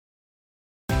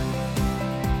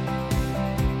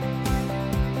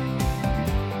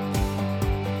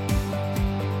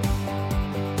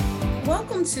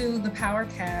Welcome to the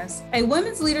POWERcast, a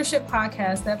women's leadership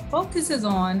podcast that focuses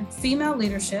on female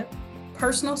leadership,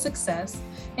 personal success,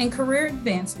 and career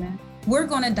advancement. We're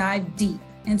going to dive deep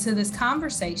into this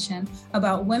conversation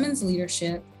about women's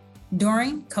leadership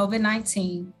during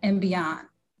COVID-19 and beyond.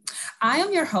 I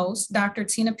am your host, Dr.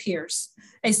 Tina Pierce,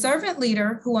 a servant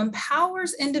leader who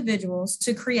empowers individuals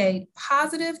to create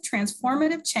positive,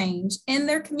 transformative change in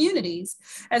their communities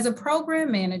as a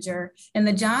program manager in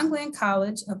the John Glenn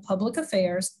College of Public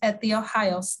Affairs at The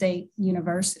Ohio State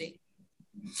University.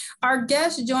 Our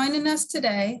guest joining us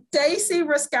today, Stacy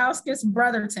Rastauskas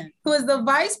Brotherton, who is the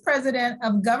Vice President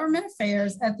of Government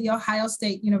Affairs at The Ohio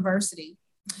State University.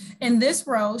 In this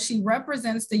role, she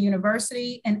represents the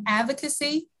university in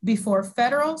advocacy before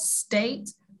federal, state,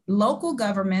 local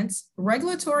governments,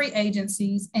 regulatory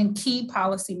agencies, and key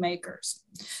policymakers.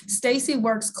 Stacy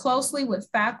works closely with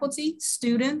faculty,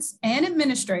 students, and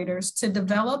administrators to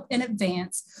develop and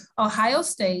advance Ohio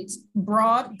State's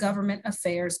broad government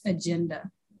affairs agenda.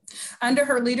 Under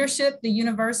her leadership, the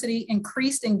university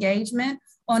increased engagement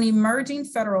on emerging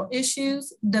federal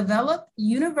issues, developed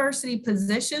university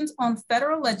positions on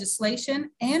federal legislation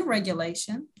and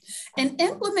regulation, and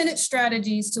implemented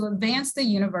strategies to advance the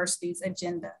university's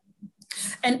agenda.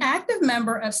 An active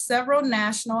member of several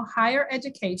national higher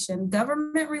education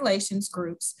government relations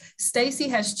groups, Stacy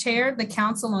has chaired the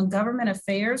Council on Government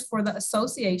Affairs for the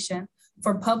Association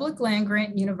for Public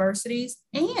Land-Grant Universities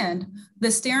and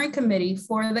the Steering Committee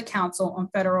for the Council on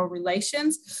Federal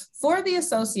Relations for the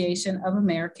Association of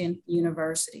American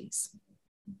Universities.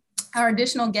 Our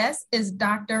additional guest is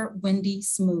Dr. Wendy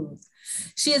Smooth.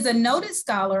 She is a noted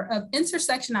scholar of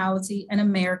intersectionality and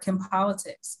American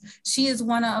politics. She is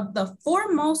one of the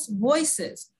foremost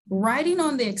voices writing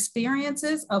on the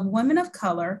experiences of women of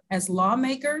color as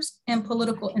lawmakers and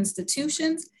political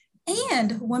institutions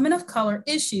and women of color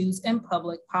issues in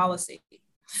public policy.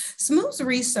 Smooth's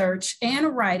research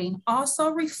and writing also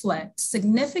reflect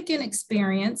significant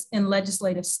experience in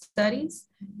legislative studies,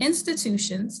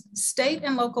 institutions, state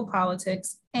and local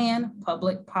politics, and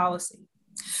public policy.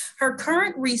 Her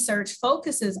current research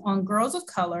focuses on girls of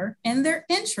color and their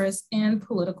interest in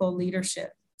political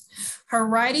leadership. Her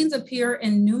writings appear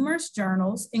in numerous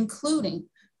journals, including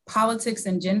Politics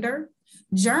and Gender,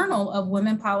 Journal of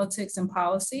Women, Politics and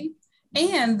Policy,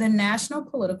 and the National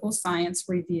Political Science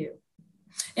Review.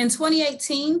 In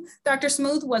 2018, Dr.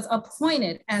 Smooth was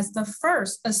appointed as the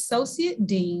first Associate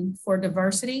Dean for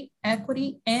Diversity,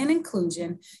 Equity, and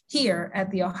Inclusion here at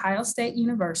The Ohio State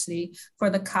University for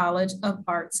the College of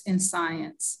Arts and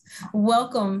Science.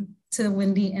 Welcome to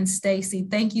Wendy and Stacy.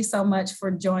 Thank you so much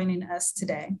for joining us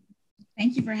today.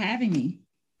 Thank you for having me.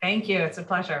 Thank you. It's a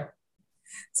pleasure.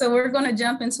 So we're going to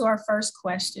jump into our first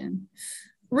question.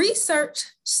 Research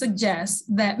suggests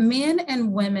that men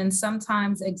and women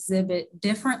sometimes exhibit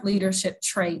different leadership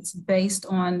traits based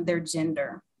on their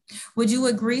gender. Would you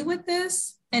agree with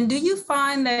this? And do you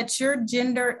find that your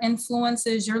gender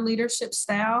influences your leadership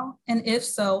style? And if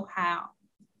so, how?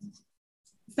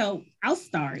 So I'll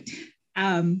start.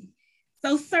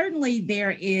 So certainly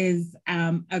there is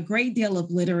a great deal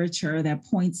of literature that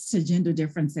points to gender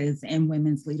differences in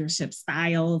women's leadership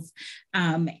styles,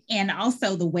 and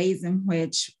also the ways in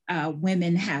which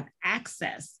women have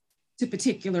access to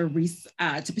particular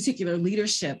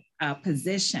leadership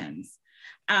positions.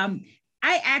 I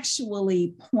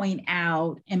actually point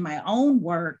out in my own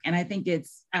work, and I think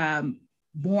it's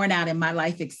borne out in my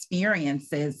life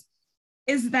experiences,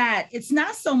 is that it's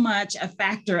not so much a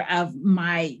factor of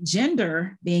my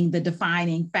gender being the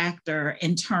defining factor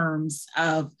in terms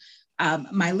of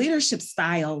my leadership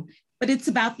style, but it's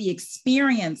about the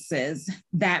experiences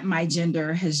that my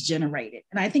gender has generated.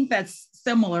 And I think that's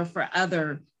similar for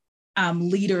other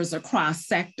leaders across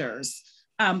sectors.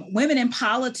 Women in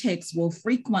politics will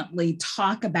frequently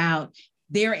talk about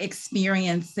their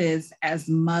experiences as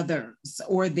mothers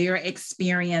or their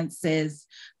experiences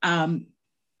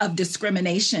of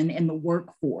discrimination in the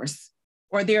workforce,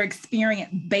 or their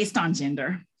experience based on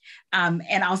gender,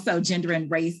 and also gender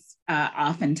and race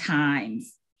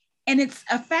oftentimes. And it's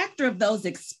a factor of those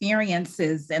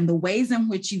experiences and the ways in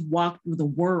which you walk through the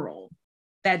world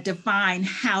that define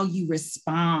how you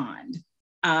respond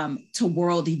to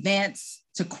world events,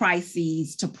 to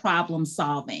crises, to problem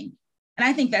solving. And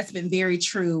I think that's been very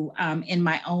true in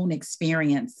my own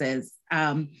experiences.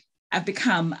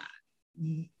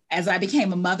 As I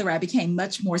became a mother, I became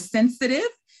much more sensitive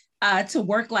to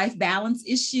work-life balance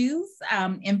issues,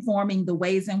 informing the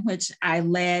ways in which I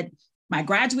led my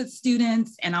graduate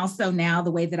students, and also now the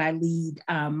way that I lead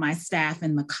my staff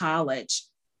in the college.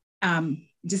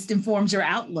 Just informs your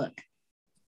outlook.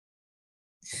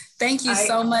 Thank you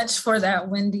so much for that,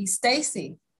 Wendy.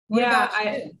 Stacy, what about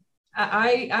you?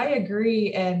 I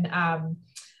agree. And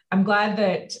I'm glad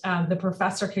that the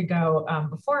professor could go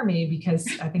before me, because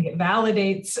I think it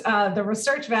validates, the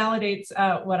research validates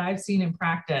what I've seen in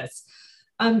practice.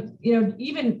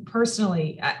 Even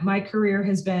personally, my career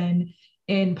has been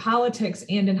in politics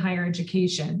and in higher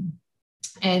education.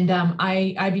 And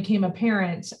I became a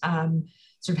parent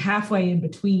sort of halfway in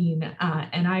between.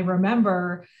 And I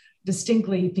remember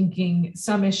distinctly thinking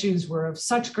some issues were of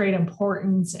such great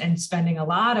importance and spending a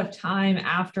lot of time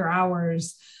after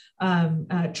hours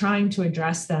trying to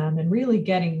address them and really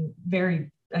getting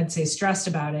very, I'd say, stressed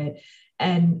about it.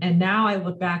 And now I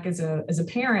look back as a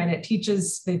parent, it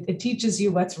teaches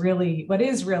you what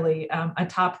is really a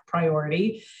top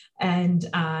priority, and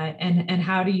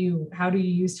how do you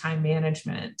use time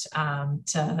management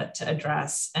to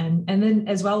address, and then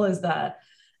as well as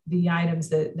the items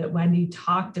that Wendy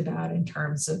talked about in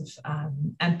terms of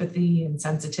empathy and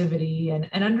sensitivity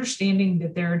and understanding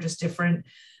that there are just different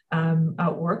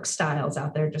work styles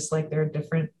out there, just like there are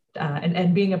different.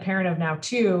 And being a parent of now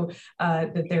too,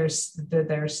 that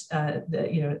there's a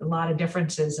lot of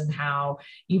differences in how,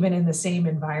 even in the same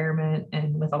environment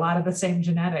and with a lot of the same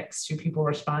genetics, do people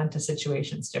respond to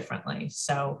situations differently.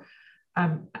 So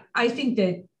I think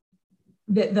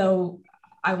that though,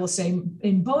 I will say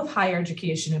in both higher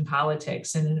education and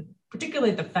politics, and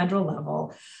particularly at the federal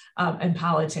level in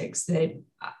politics, that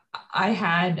I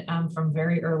had from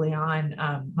very early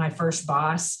on, my first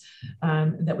boss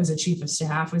that was a chief of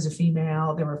staff was a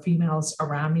female. There were females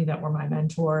around me that were my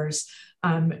mentors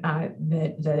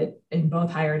that in both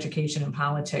higher education and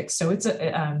politics. So it's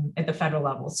at the federal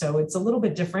level. So it's a little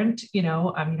bit different, you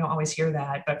don't always hear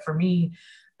that. But for me,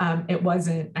 it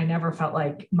wasn't, I never felt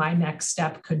like my next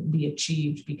step couldn't be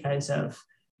achieved because of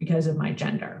my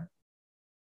gender.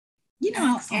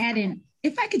 I'll add in,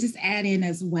 if I could just add in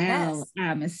as well,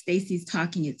 yes. As Stacy's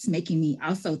talking, it's making me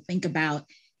also think about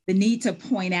the need to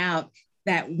point out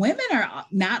that women are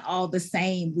not all the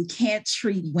same. We can't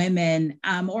treat women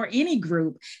or any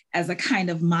group as a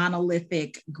kind of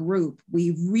monolithic group.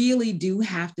 We really do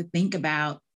have to think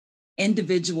about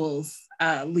individuals'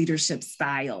 leadership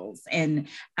styles and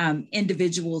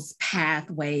individuals'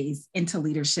 pathways into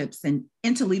leadership and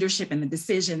the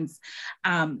decisions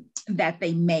that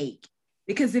they make.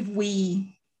 Because if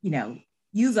we,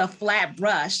 use a flat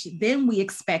brush, then we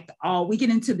get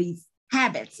into these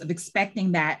habits of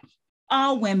expecting that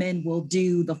all women will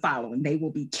do the following. They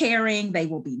will be caring, they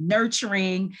will be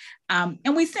nurturing.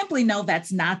 And we simply know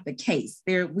that's not the case.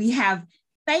 We have,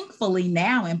 thankfully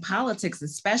now in politics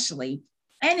especially,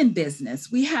 and in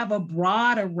business, we have a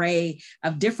broad array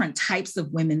of different types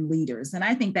of women leaders. And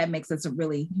I think that makes us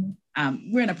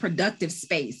we're in a productive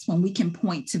space when we can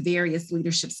point to various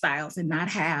leadership styles and not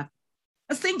have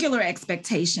a singular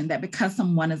expectation that because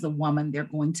someone is a woman, they're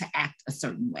going to act a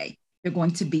certain way. They're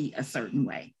going to be a certain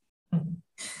way.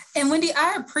 And Wendy,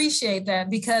 I appreciate that,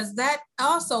 because that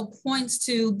also points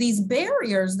to these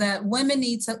barriers that women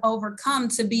need to overcome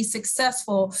to be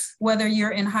successful, whether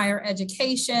you're in higher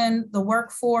education, the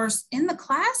workforce, in the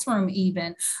classroom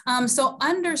even. So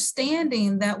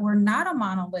understanding that we're not a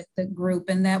monolithic group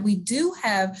and that we do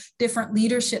have different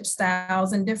leadership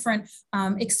styles and different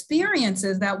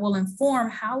experiences that will inform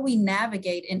how we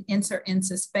navigate and enter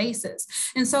into spaces.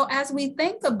 And so as we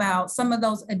think about some of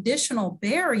those additional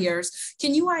barriers,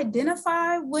 can you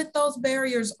identify what those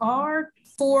barriers are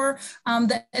for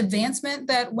the advancement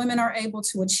that women are able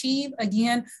to achieve,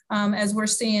 again, as we're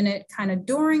seeing it kind of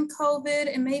during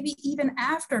COVID and maybe even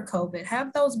after COVID?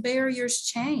 Have those barriers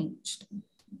changed?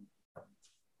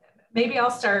 Maybe I'll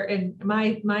start. And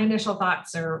my initial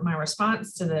thoughts or my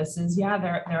response to this is, yeah,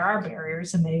 there are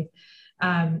barriers, and they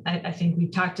I think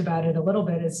we've talked about it a little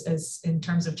bit as in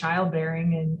terms of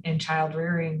childbearing and child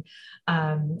rearing.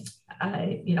 I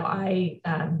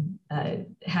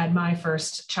had my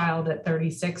first child at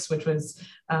 36, which was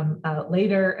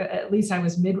later. At least I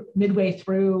was midway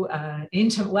through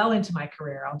into my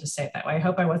career. I'll just say it that way. I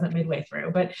hope I wasn't midway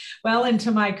through, but well into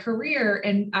my career,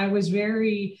 and I was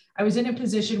in a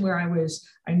position where I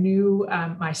knew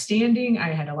my standing.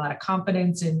 I had a lot of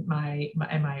confidence in my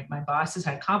bosses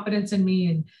had confidence in me,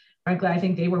 and frankly, I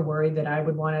think they were worried that I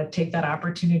would want to take that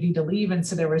opportunity to leave. And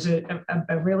so there was a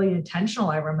really intentional,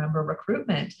 I remember,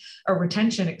 recruitment or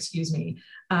retention, as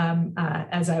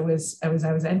I was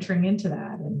entering into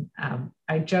that. And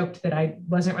I joked that I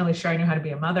wasn't really sure I knew how to be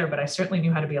a mother, but I certainly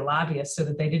knew how to be a lobbyist, so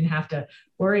that they didn't have to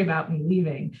worry about me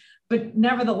leaving. But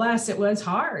nevertheless, it was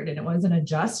hard, and it was an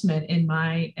adjustment in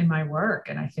my work.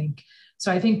 And I think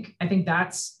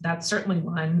that's certainly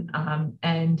one.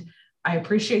 And I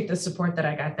appreciate the support that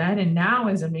I got then. And now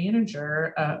as a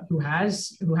manager who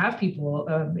have people,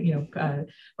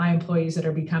 my employees that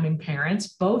are becoming parents,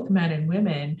 both men and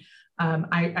women,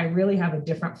 I really have a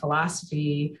different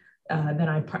philosophy than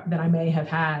I may have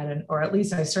had, or at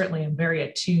least I certainly am very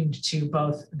attuned to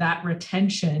both that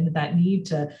retention, that need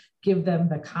to give them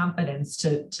the confidence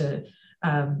to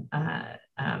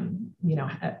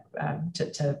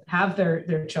have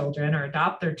their children or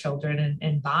adopt their children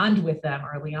and bond with them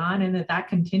early on, and that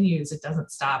continues. It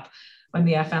doesn't stop when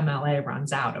the FMLA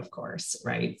runs out, of course,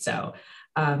 right? So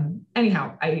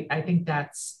anyhow, I think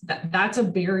that's a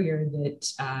barrier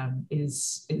that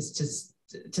is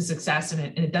to success,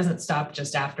 and it doesn't stop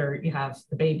just after you have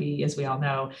the baby, as we all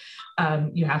know.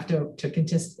 You have to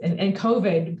contest, and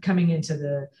COVID coming into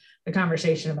the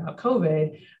conversation about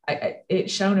COVID, it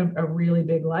shone a really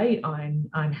big light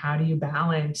on how do you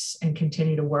balance and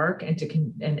continue to work and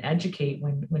and educate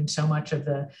when so much of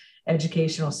the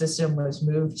educational system was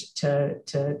moved to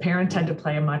parents had to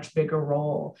play a much bigger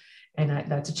role. And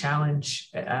that's a challenge.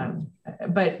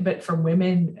 But for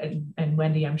women, and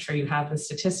Wendy, I'm sure you have the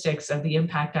statistics of the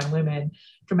impact on women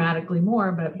dramatically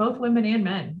more, but both women and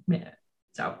men.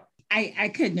 So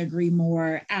I couldn't agree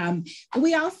more.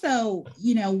 We also,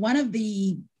 one of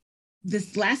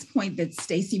this last point that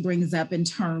Stacy brings up in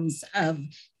terms of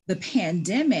the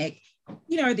pandemic,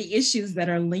 are the issues that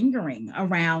are lingering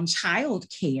around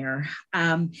childcare.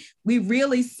 We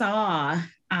really saw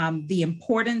the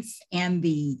importance and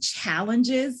the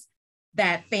challenges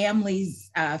that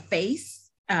families face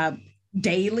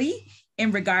daily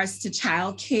in regards to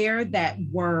childcare that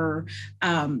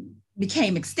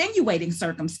became extenuating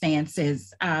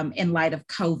circumstances in light of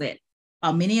COVID.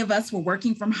 Many of us were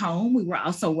working from home. We were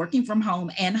also working from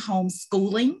home and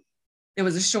homeschooling. There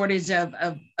was a shortage of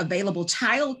available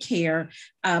childcare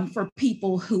for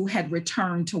people who had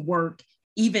returned to work,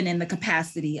 even in the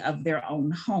capacity of their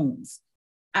own homes.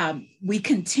 We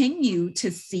continue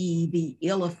to see the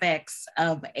ill effects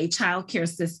of a childcare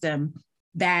system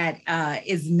that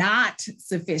is not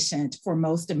sufficient for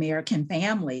most American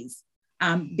families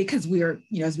because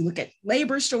as we look at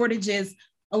labor shortages,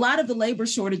 a lot of the labor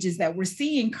shortages that we're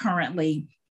seeing currently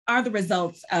are the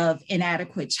results of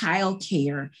inadequate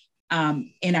childcare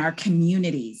in our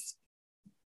communities.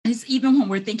 It's even when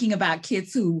we're thinking about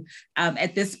kids who,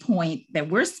 at this point that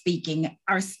we're speaking,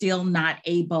 are still not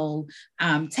able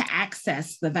to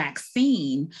access the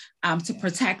vaccine to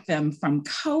protect them from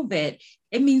COVID,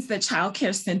 it means that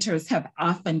childcare centers have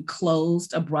often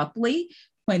closed abruptly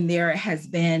when there has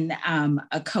been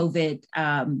a COVID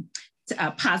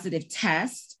positive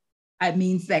test. It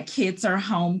means that kids are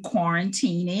home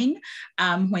quarantining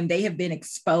when they have been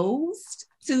exposed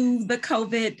to the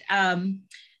COVID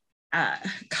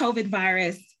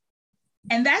virus.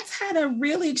 And that's had a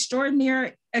really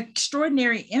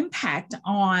extraordinary impact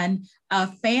on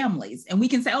families. And we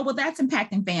can say, oh, well, that's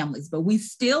impacting families, but we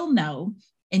still know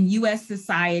in US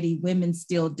society, women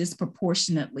still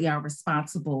disproportionately are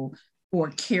responsible for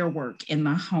care work in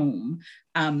the home.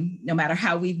 No matter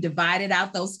how we've divided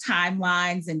out those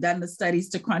timelines and done the studies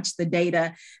to crunch the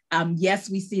data, yes,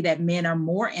 we see that men are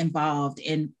more involved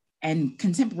in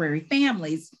contemporary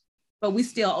families, but we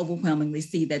still overwhelmingly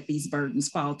see that these burdens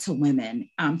fall to women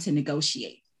to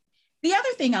negotiate. The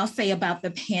other thing I'll say about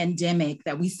the pandemic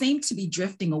that we seem to be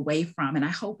drifting away from, and I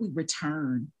hope we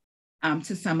return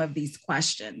to some of these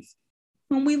questions.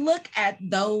 When we look at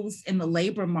those in the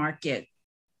labor market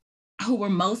who were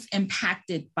most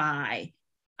impacted by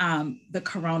the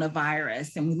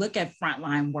coronavirus, and we look at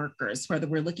frontline workers, whether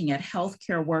we're looking at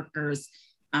healthcare workers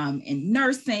in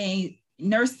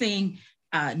nursing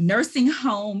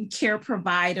home care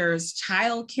providers,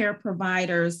 child care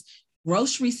providers,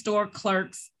 grocery store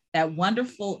clerks, that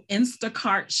wonderful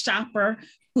Instacart shopper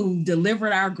who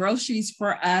delivered our groceries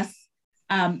for us,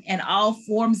 and all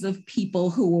forms of people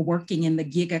who were working in the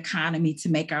gig economy to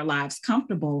make our lives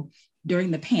comfortable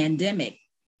during the pandemic.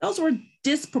 Those were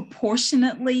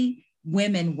disproportionately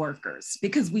women workers,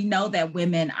 because we know that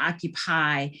women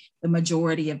occupy the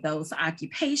majority of those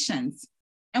occupations.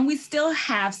 And we still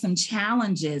have some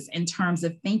challenges in terms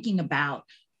of thinking about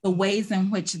the ways in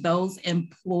which those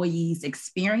employees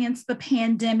experience the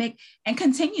pandemic and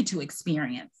continue to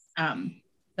experience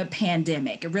the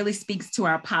pandemic. It really speaks to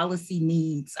our policy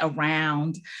needs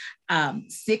around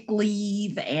sick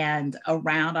leave and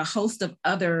around a host of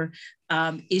other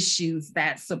issues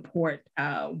that support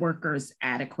workers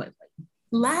adequately.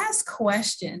 Last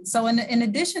question. So in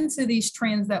addition to these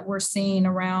trends that we're seeing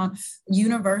around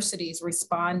universities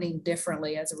responding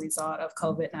differently as a result of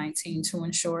COVID-19 to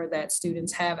ensure that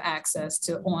students have access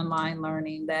to online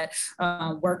learning, that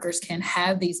workers can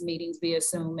have these meetings via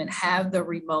Zoom and have the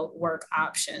remote work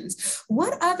options,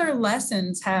 what other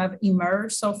lessons have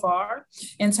emerged so far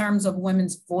in terms of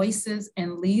women's voices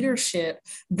and leadership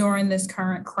during this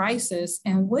current crisis?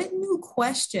 And what new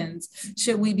questions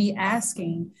should we be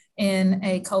asking in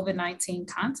a COVID-19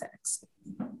 context?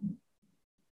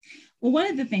 Well, one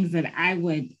of the things that I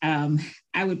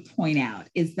would point out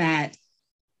is that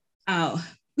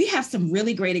we have some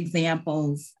really great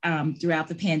examples throughout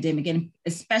the pandemic, and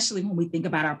especially when we think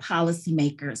about our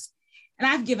policymakers. And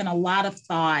I've given a lot of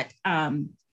thought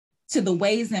to the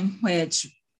ways in which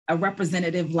a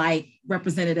representative like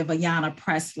Representative Ayanna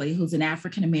Pressley, who's an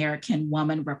African-American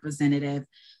woman representative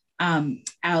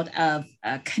out of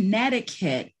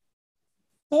Connecticut,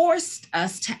 forced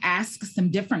us to ask some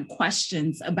different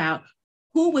questions about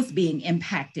who was being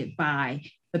impacted by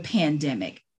the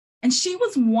pandemic. And she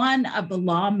was one of the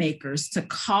lawmakers to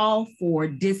call for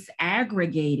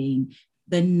disaggregating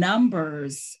the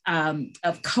numbers of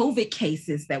COVID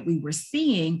cases that we were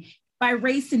seeing by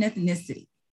race and ethnicity.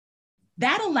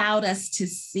 That allowed us to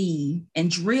see and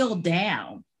drill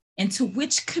down into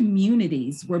which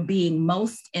communities were being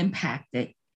most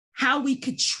impacted, how we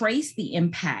could trace the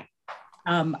impact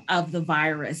of the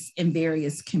virus in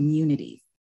various communities.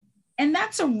 And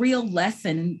that's a real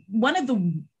lesson. One of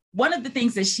the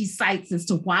things that she cites as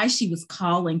to why she was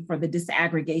calling for the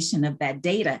disaggregation of that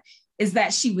data is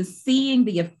that she was seeing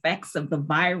the effects of the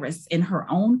virus in her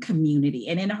own community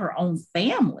and in her own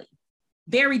family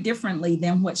very differently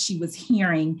than what she was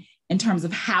hearing in terms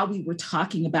of how we were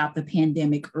talking about the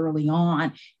pandemic early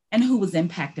on and who was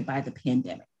impacted by the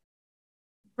pandemic.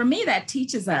 For me, that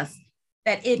teaches us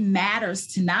that it matters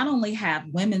to not only have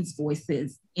women's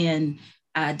voices in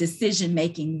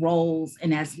decision-making roles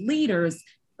and as leaders,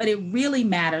 but it really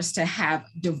matters to have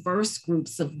diverse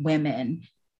groups of women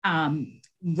in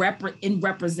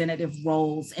representative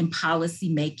roles in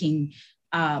policymaking,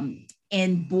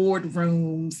 in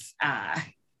boardrooms,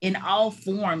 in all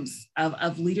forms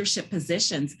of leadership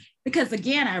positions. Because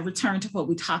again, I return to what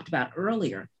we talked about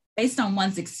earlier, based on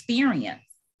one's experience,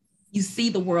 you see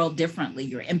the world differently,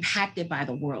 you're impacted by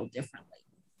the world differently.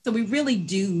 So we really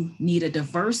do need a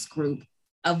diverse group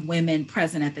of women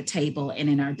present at the table and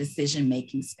in our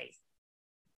decision-making space.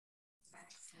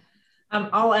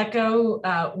 I'll echo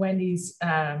Wendy's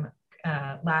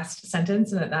last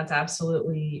sentence, and that's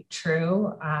absolutely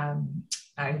true.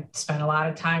 I spent a lot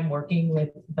of time working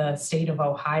with the state of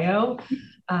Ohio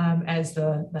as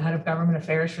the head of government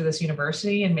affairs for this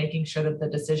university, and making sure that the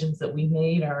decisions that we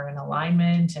made are in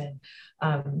alignment, and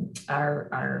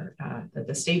that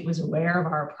the state was aware of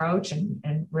our approach,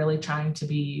 and really trying to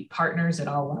be partners at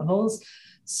all levels.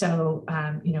 So,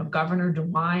 Governor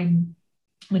DeWine,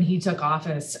 when he took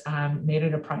office, made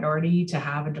it a priority to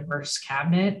have a diverse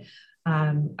cabinet.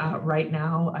 Right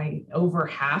now, over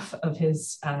half of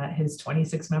his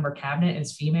 26-member cabinet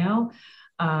is female.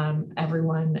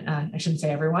 Everyone, I shouldn't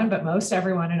say everyone, but most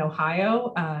everyone in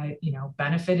Ohio,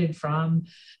 benefited from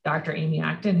Dr. Amy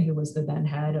Acton, who was the then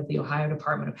head of the Ohio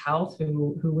Department of Health,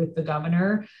 who with the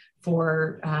governor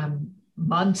for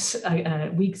months,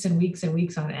 weeks and weeks and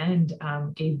weeks on end,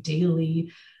 gave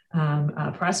daily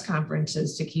press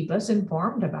conferences to keep us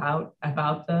informed about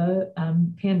the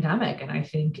pandemic. And I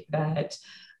think that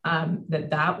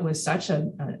that was such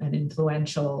an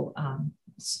influential.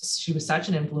 She was such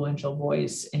an influential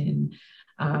voice and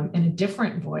a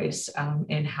different voice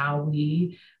in how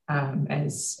we,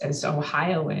 as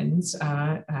Ohioans,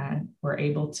 were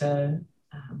able to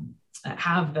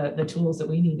have the tools that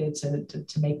we needed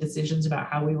to make decisions about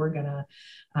how we were going to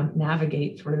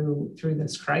navigate through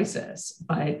this crisis.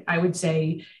 But I would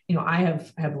say, I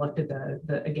have looked at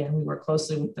again, we work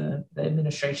closely with the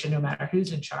administration, no matter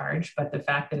who's in charge, but the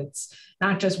fact that it's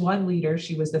not just one leader,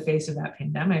 she was the face of that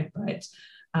pandemic, but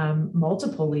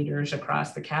multiple leaders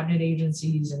across the cabinet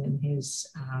agencies and his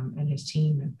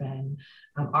team have been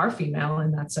are female,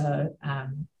 and that's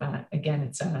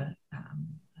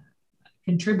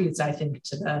contributes, I think,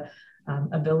 to the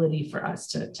ability for us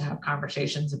to have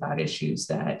conversations about issues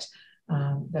that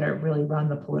are really run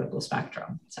the political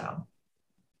spectrum. So,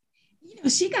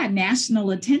 she got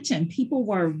national attention. People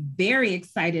were very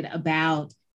excited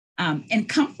about and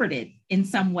comforted in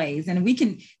some ways. And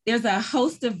there's a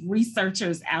host of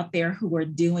researchers out there who are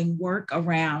doing work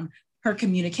around her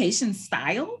communication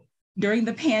style during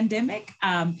the pandemic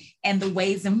and the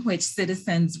ways in which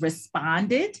citizens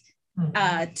responded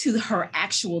to her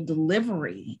actual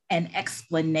delivery and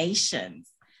explanations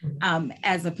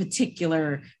as a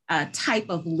particular type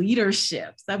of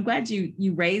leadership. So I'm glad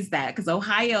you raised that, because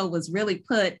Ohio was really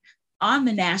put on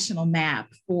the national map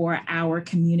for our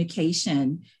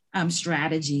communication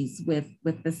strategies with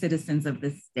the citizens of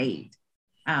the state.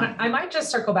 I might just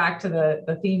circle back to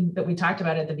the theme that we talked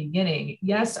about at the beginning.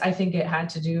 Yes, I think it had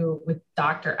to do with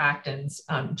Dr. Acton's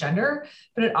gender,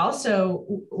 but it also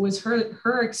was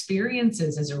her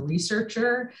experiences as a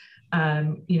researcher,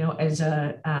 as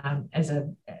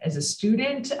a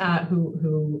student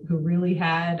who really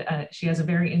had, she has a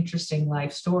very interesting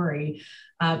life story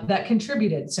that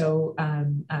contributed. So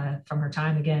from her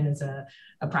time, again, as a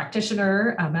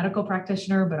practitioner, a medical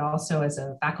practitioner, but also as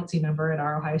a faculty member at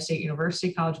our Ohio State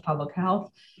University College of Public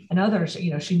Health and others,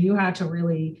 she knew how to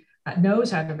really, knows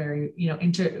how to very,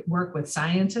 work with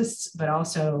scientists, but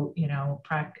also,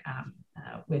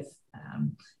 with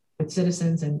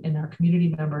citizens and our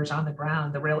community members on the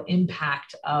ground, the real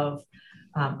impact of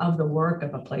the work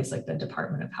of a place like the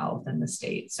Department of Health and the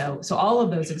state. So all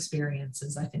of those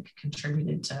experiences, I think,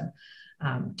 contributed to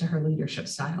her leadership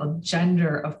style.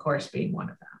 Gender, of course, being one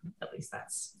of them. At least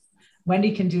that's,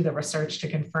 Wendy can do the research to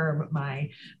confirm my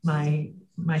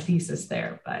thesis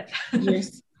there. But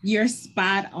you're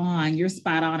spot on. You're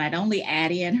spot on. I'd only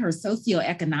add in her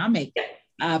socioeconomic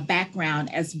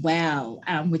background as well,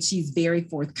 which she's very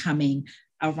forthcoming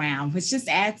around, which just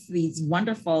adds these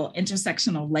wonderful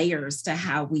intersectional layers to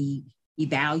how we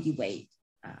evaluate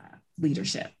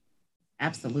leadership.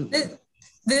 Absolutely.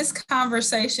 This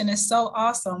conversation is so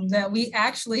awesome that we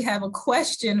actually have a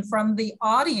question from the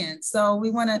audience. So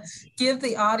we want to give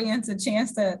the audience a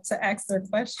chance to ask their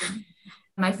question.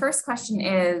 My first question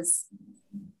is,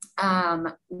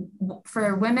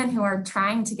 for women who are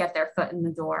trying to get their foot in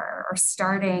the door or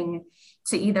starting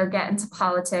to either get into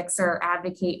politics or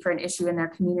advocate for an issue in their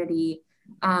community,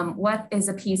 what is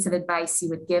a piece of advice you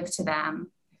would give to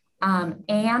them? Can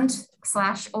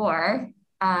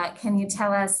you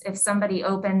tell us if somebody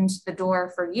opened the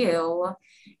door for you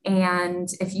and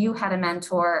if you had a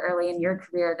mentor early in your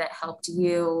career that helped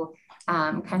you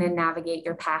kind of navigate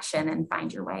your passion and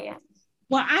find your way in?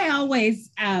 Well, I always,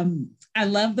 I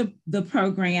love the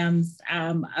programs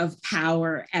of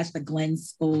power at the Glenn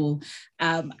School.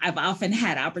 I've often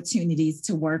had opportunities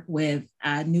to work with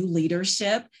New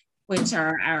Leadership, which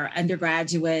are our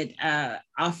undergraduate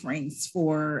offerings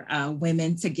for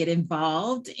women to get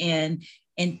involved in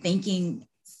thinking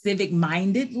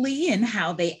civic-mindedly and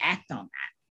how they act on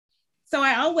that. So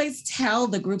I always tell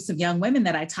the groups of young women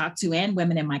that I talk to and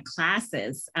women in my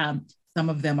classes, some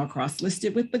of them are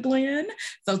cross-listed with the Glenn,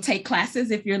 so take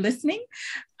classes if you're listening.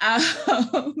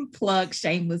 Plug,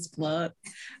 shameless plug.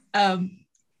 But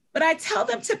I tell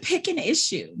them to pick an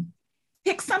issue.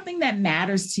 Pick something that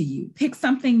matters to you. Pick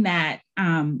something that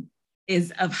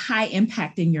is of high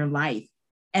impact in your life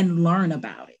and learn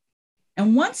about it.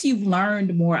 And once you've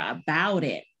learned more about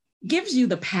it, gives you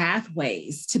the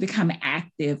pathways to become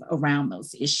active around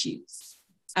those issues.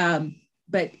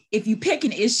 But if you pick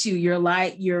an issue,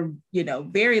 you're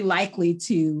very likely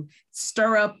to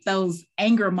stir up those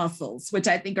anger muscles, which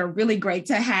I think are really great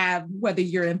to have, whether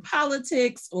you're in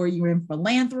politics or you're in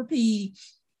philanthropy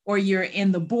or you're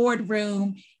in the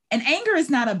boardroom. And anger is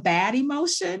not a bad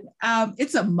emotion.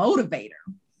 It's a motivator.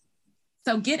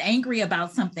 So get angry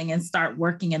about something and start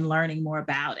working and learning more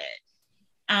about it.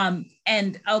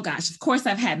 And oh gosh, of course,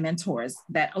 I've had mentors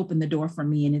that open the door for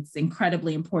me, and it's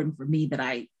incredibly important for me that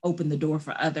I open the door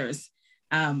for others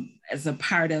as a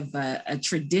part of a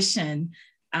tradition,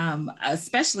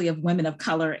 especially of women of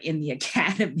color in the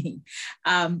academy.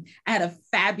 I had a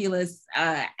fabulous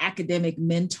academic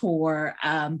mentor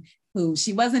who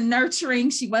she wasn't nurturing,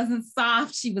 she wasn't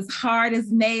soft, she was hard as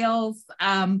nails,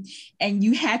 and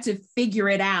you had to figure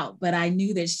it out. But I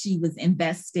knew that she was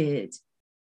invested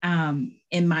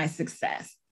in my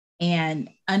success and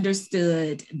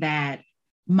understood that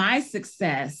my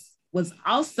success was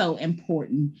also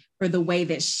important for the way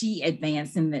that she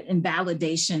advanced in the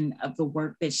validation of the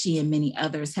work that she and many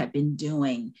others have been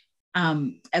doing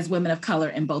as women of color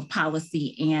in both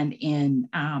policy and in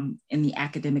the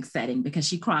academic setting, because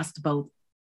she crossed both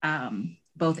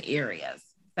areas.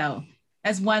 So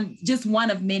that's just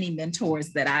one of many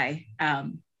mentors that I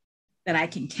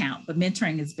can count, but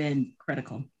mentoring has been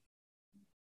critical.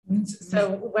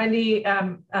 So Wendy,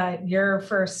 your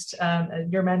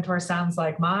mentor sounds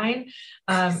like mine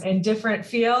in different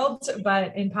fields,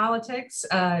 but in politics,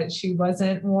 she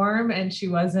wasn't warm and she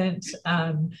wasn't,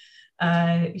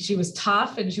 she was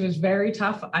tough, and she was very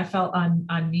tough, I felt,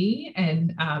 on me.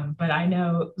 And, but I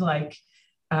know, like,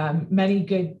 many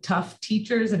good, tough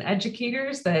teachers and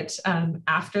educators that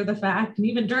after the fact, and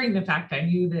even during the fact, I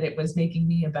knew that it was making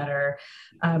me a better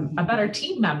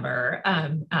team member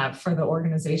for the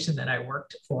organization that I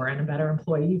worked for, and a better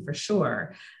employee for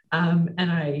sure.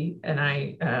 And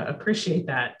I appreciate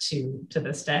that to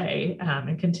this day,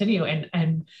 and continue.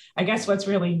 And I guess what's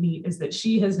really neat is that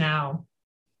she has now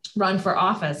run for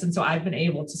office. And so I've been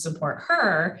able to support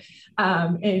her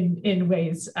in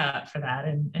ways for that,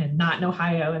 and not in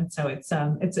Ohio. And so it's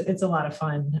a lot of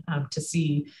fun to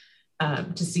see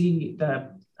the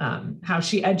how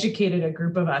she educated a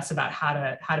group of us about how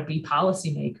to be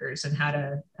policymakers, and how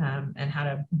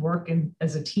to work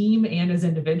as a team and as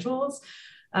individuals.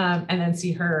 And then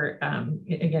see her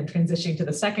again transitioning to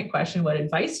the second question: what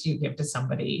advice do you give to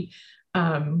somebody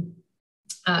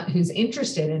who's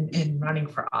interested in running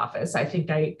for office? I think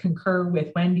I concur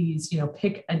with Wendy's,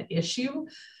 pick an issue,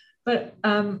 but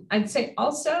I'd say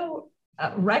also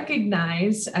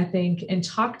recognize, I think, and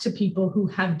talk to people who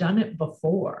have done it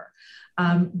before,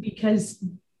 because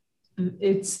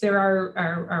there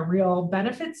are real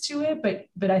benefits to it,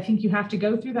 but I think you have to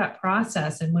go through that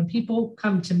process. And when people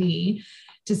come to me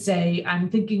to say, I'm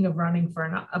thinking of running for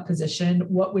a position,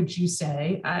 what would you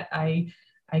say?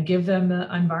 I give them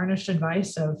the unvarnished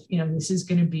advice of, this is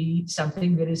going to be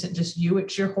something that isn't just you,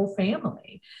 it's your whole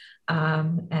family.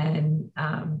 And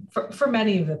for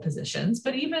many of the positions,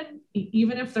 but even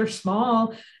if they're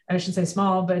small, I should say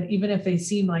small, but even if they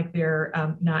seem like they're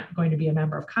not going to be a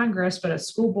member of Congress, but a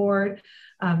school board,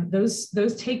 those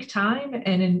take time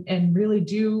and really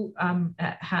do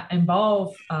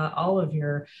involve all of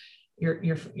your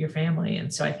family.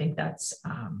 And so I think that's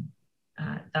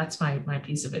my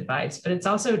piece of advice. But it's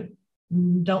also,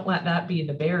 don't let that be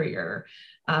the barrier,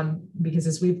 because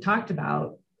as we've talked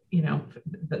about,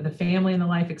 the family and the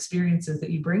life experiences that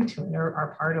you bring to it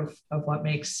are part of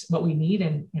what we need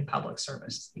in public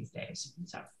service these days.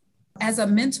 So, as a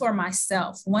mentor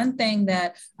myself, one thing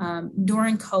that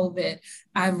during COVID,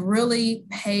 I've really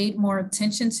paid more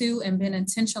attention to and been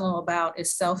intentional about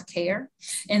is self-care.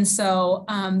 And so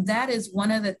that is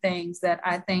one of the things that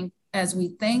I think, as we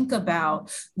think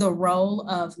about the role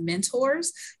of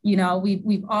mentors,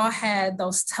 we've all had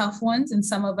those tough ones, and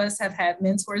some of us have had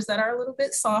mentors that are a little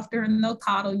bit softer and they'll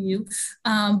coddle you.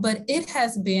 But it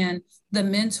has been the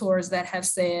mentors that have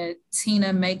said,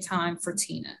 Tina, make time for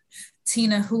Tina.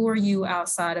 Tina, who are you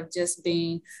outside of just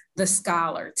being the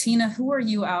scholar? Tina, who are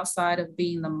you outside of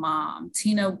being the mom?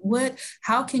 Tina,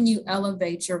 how can you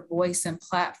elevate your voice and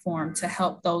platform to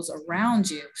help those around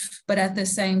you, but at the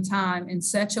same time in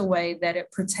such a way that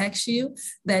it protects you,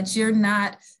 that you're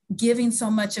not giving so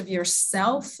much of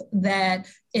yourself that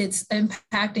it's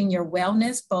impacting your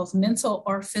wellness, both mental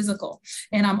or physical.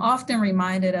 And I'm often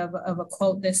reminded of a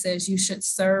quote that says, you should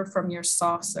serve from your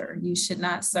saucer. You should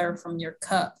not serve from your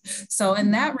cup. So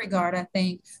in that regard, I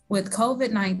think with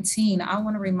COVID-19, I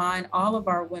want to remind all of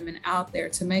our women out there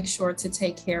to make sure to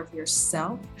take care of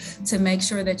yourself, to make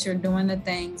sure that you're doing the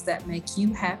things that make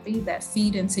you happy, that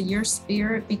feed into your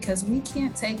spirit, because we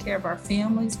can't take care of our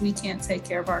families. We can't take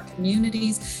care of our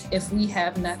communities if we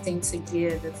have nothing to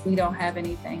give, if we don't have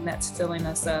anything that's filling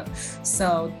us up.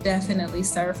 So definitely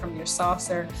serve from your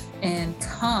saucer, and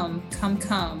come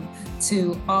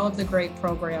to all of the great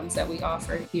programs that we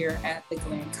offer here at the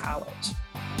Glenn College.